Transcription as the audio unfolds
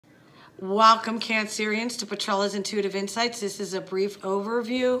Welcome, Cancerians, to Petrola's Intuitive Insights. This is a brief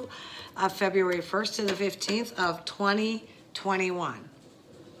overview of February 1st to the 15th of 2021.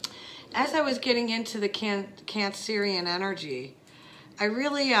 As I was getting into the Cancerian energy, I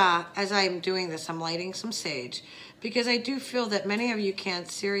really, as I'm doing this, I'm lighting some sage, because I do feel that many of you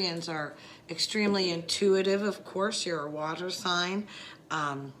Cancerians are extremely intuitive. Of course, you're a water sign,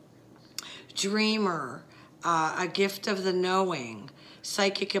 dreamer, a gift of the knowing,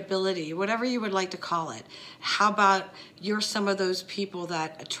 psychic ability, whatever you would like to call it. How about you're some of those people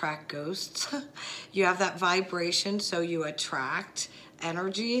that attract ghosts? You have that vibration, so you attract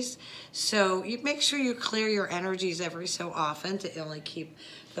energies. So you make sure you clear your energies every so often to only keep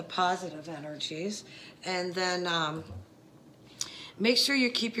the positive energies. And then make sure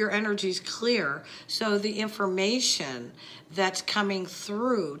you keep your energies clear so the information that's coming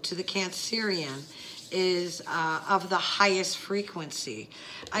through to the Cancerian is of the highest frequency.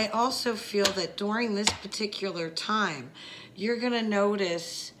 I also feel that during this particular time, you're going to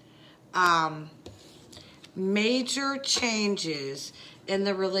notice major changes in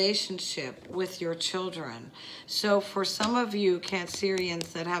the relationship with your children. So for some of you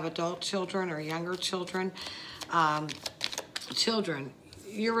Cancerians that have adult children or younger children,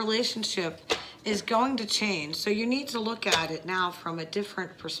 your relationship is going to change. So you need to look at it now from a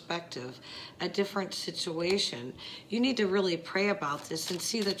different perspective, a different situation. You need to really pray about this and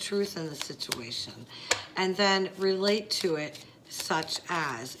see the truth in the situation, and then relate to it such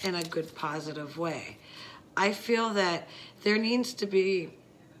as in a good, positive way. I feel that there may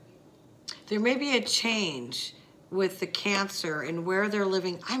be a change with the Cancer and where they're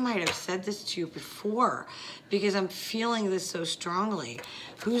living. I might have said this to you before because I'm feeling this so strongly.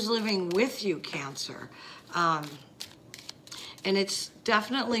 Who's living with you, Cancer? And it's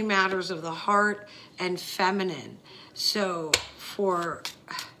definitely matters of the heart and feminine. So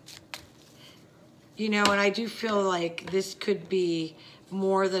and I do feel like this could be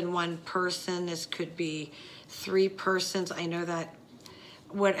more than one person. This could be 3 persons. I know that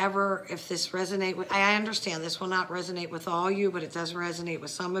whatever, if this resonate with, I understand this will not resonate with all you, but it does resonate with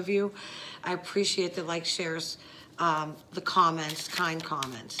some of you. I appreciate the like, shares, the comments, kind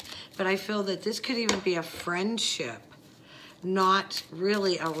comments. But I feel that this could even be a friendship, not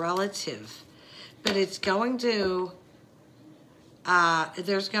really a relative. But it's going to,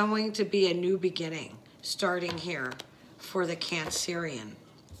 there's going to be a new beginning starting here for the Cancerian.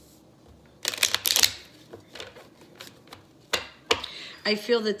 I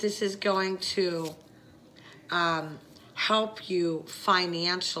feel that this is going to help you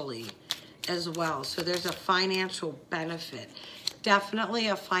financially as well. So there's a financial benefit, definitely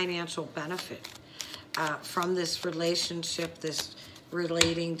a financial benefit from this relationship, this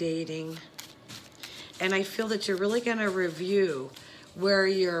relating, dating. And I feel that you're really going to review where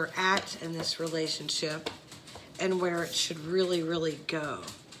you're at in this relationship and where it should really, really go.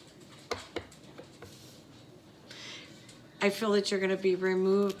 I feel that you're going to be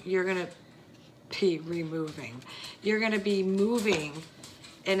you're going to be moving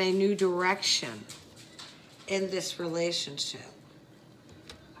in a new direction in this relationship.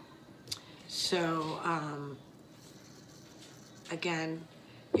 So, again,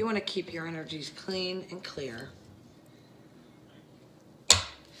 you want to keep your energies clean and clear.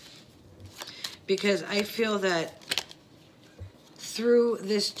 Because I feel that through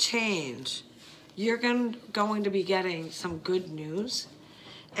this change, you're going to be getting some good news,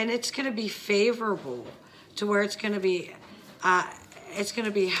 and it's going to be favorable to where it's going to be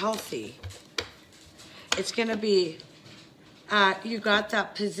healthy. It's going to be, you got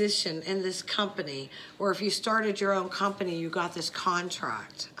that position in this company, or if you started your own company, you got this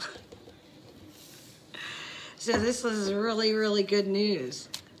contract. So this is really, really good news.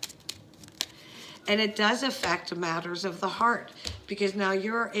 And it does affect matters of the heart, because now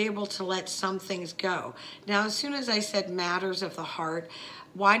you're able to let some things go. Now, as soon as I said matters of the heart,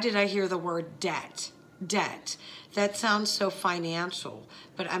 why did I hear the word debt? Debt. That sounds so financial,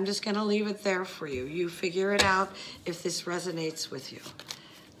 but I'm just going to leave it there for you. You figure it out if this resonates with you.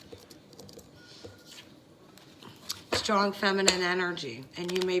 Strong feminine energy,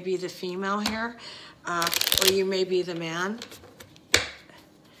 and you may be the female here, or you may be the man.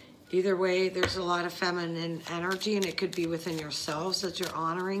 Either way, there's a lot of feminine energy, and it could be within yourselves that you're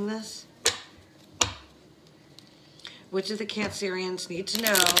honoring this. Which of the Cancerians need to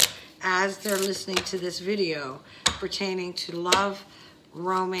know as they're listening to this video pertaining to love,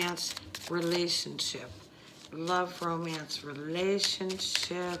 romance, relationship. Love, romance,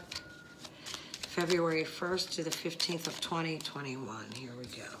 relationship. February 1st to the 15th of 2021. Here we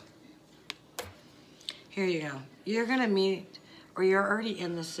go. Here you go. You're going to meet or you're already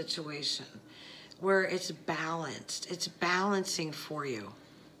in the situation where it's balanced. It's balancing for you.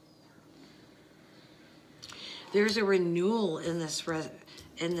 There's a renewal in this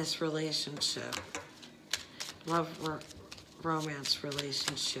relationship. Love, romance,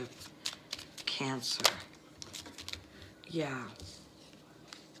 relationship, Cancer. Yeah.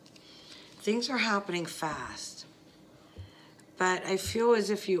 Things are happening fast. But I feel as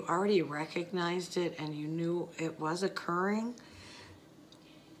if you already recognized it and you knew it was occurring.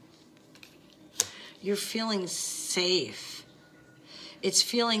 You're feeling safe. It's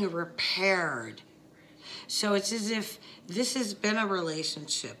feeling repaired. So it's as if this has been a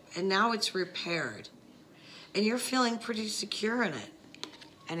relationship and now it's repaired. And you're feeling pretty secure in it.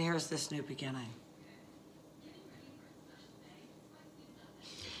 And here's this new beginning.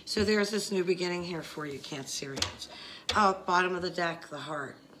 So there's this new beginning here for you, Cancerians. Oh, bottom of the deck, the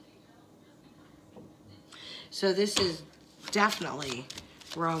heart. So this is definitely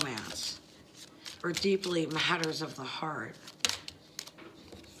romance or deeply matters of the heart.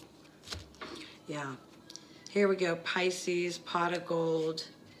 Yeah. Here we go, Pisces, pot of gold,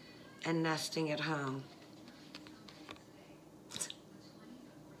 and nesting at home.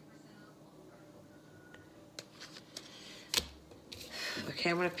 Okay,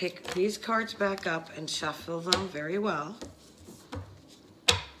 I'm going to pick these cards back up and shuffle them very well.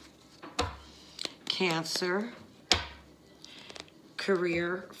 Cancer,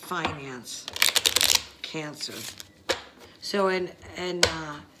 career, finance, Cancer. So in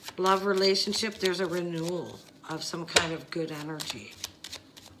love relationship, there's a renewal of some kind of good energy.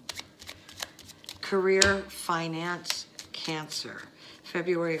 Career, finance, Cancer.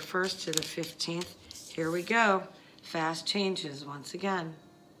 February 1st to the 15th. Here we go. Fast changes once again.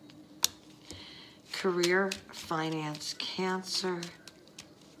 Career, finance, Cancer.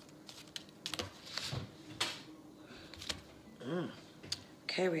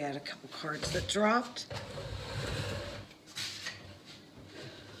 Okay, we had a couple cards that dropped.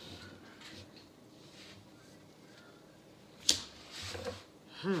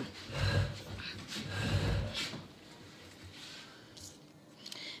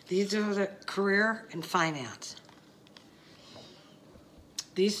 These are the career and finance.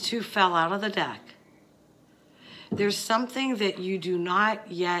 These two fell out of the deck. There's something that you do not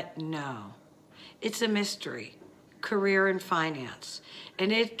yet know. It's a mystery, career and finance.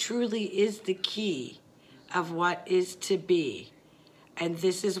 And it truly is the key of what is to be. And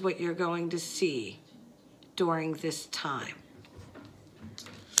this is what you're going to see during this time.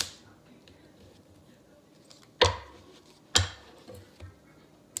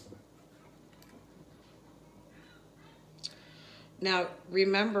 Now,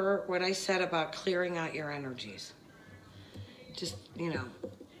 remember what I said about clearing out your energies. Just, you know.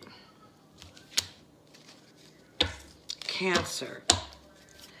 Cancer.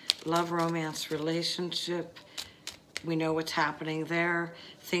 Love, romance, relationship. We know what's happening there.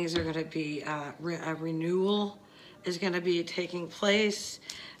 Things are going to be, a renewal is going to be taking place.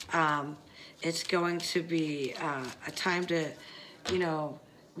 It's going to be a time to, you know,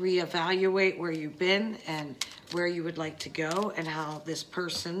 reevaluate where you've been and where you would like to go and how this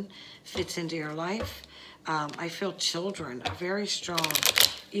person fits into your life. I feel children are very strong.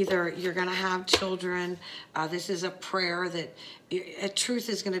 Either you're going to have children. This is a prayer that a truth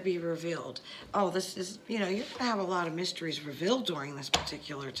is going to be revealed. Oh, this is, you know, you're going to have a lot of mysteries revealed during this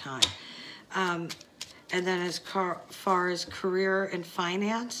particular time. And then as far as career and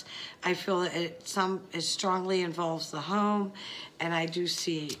finance, I feel that it strongly involves the home. And I do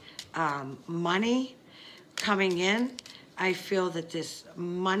see money coming in. I feel that this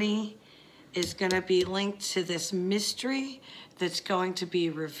money is going to be linked to this mystery that's going to be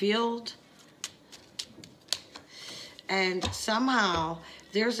revealed. And somehow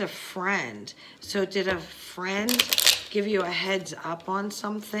there's a friend. So did a friend give you a heads up on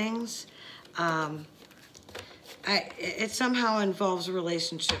some things? It somehow involves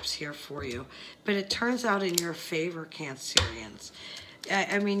relationships here for you, but it turns out in your favor, Cancerians.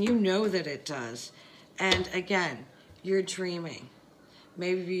 I mean, you know that it does. And again, you're dreaming.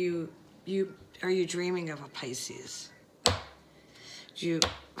 Maybe are you dreaming of a Pisces? You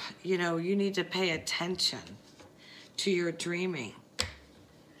know, you need to pay attention to your dreaming.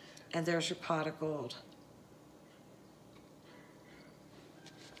 And there's your pot of gold.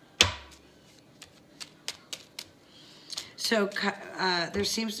 So there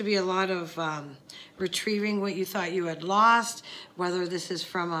seems to be a lot of retrieving what you thought you had lost, whether this is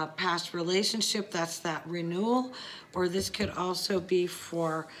from a past relationship, that's that renewal, or this could also be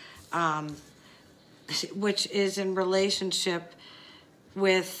for, which is in relationship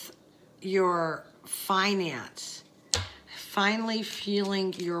with your finance. finally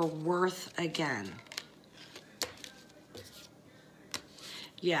feeling your worth again.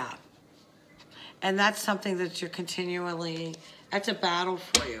 Yeah. And that's something that you're continually, that's a battle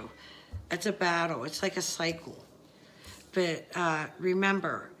for you. It's a battle. It's like a cycle. But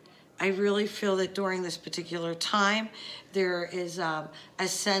remember, I really feel that during this particular time, there is a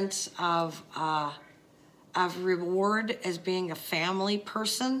sense of reward as being a family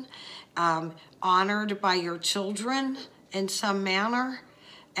person, honored by your children in some manner,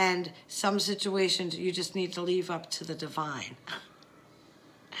 and some situations you just need to leave up to the divine.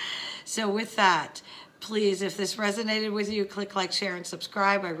 So with that, please, if this resonated with you, click like, share, and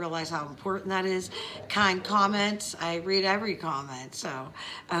subscribe. I realize how important that is. Kind comments. I read every comment, so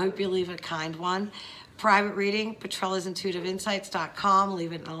I hope you leave a kind one. Private reading, PetrellasIntuitiveInsights.com.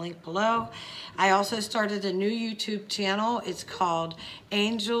 Leave it in the link below. I also started a new YouTube channel. It's called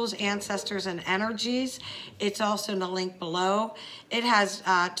Angels, Ancestors, and Energies. It's also in the link below. It has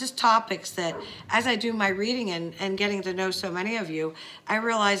just topics that, as I do my reading and getting to know so many of you, I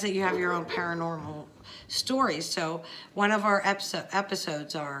realize that you have your own paranormal stories. So one of our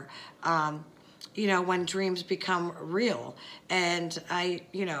episodes are, you know, when dreams become real. And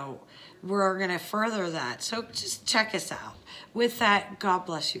we're going to further that. So just check us out. With that, God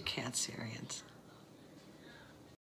bless you, Cancerians.